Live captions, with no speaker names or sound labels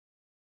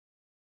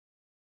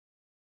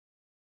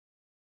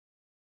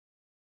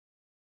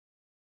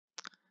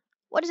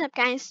What is up,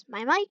 guys?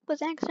 My mic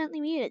was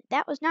accidentally muted.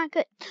 That was not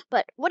good.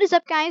 But what is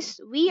up,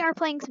 guys? We are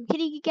playing some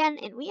Kitty again,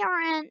 and we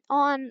are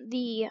on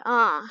the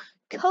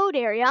code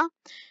area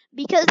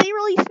because they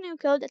released new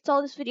code. That's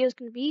all this video is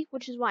going to be,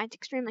 which is why it's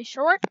extremely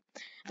short.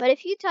 But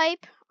if you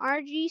type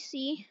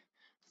RGC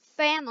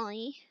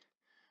family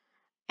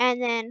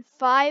and then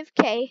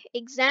 5K,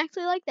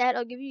 exactly like that,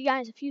 I'll give you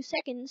guys a few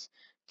seconds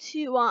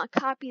to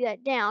copy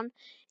that down.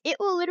 It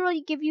will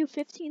literally give you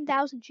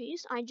 15,000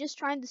 G's. I just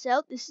tried this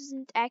out. This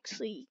isn't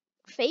actually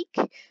fake.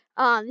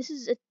 This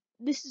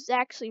is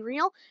actually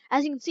real.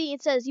 As you can see,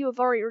 it says you have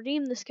already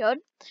redeemed this code.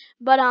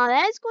 But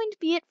that is going to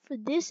be it for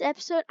this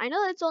episode. I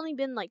know that's only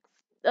been like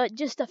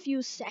just a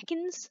few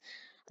seconds,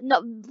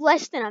 no,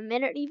 less than a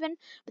minute even.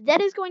 But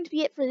that is going to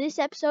be it for this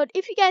episode.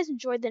 If you guys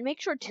enjoyed, then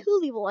make sure to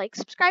leave a like,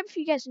 subscribe if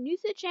you guys are new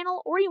to the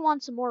channel, or you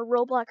want some more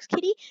Roblox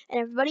Kitty. And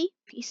everybody,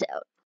 peace out.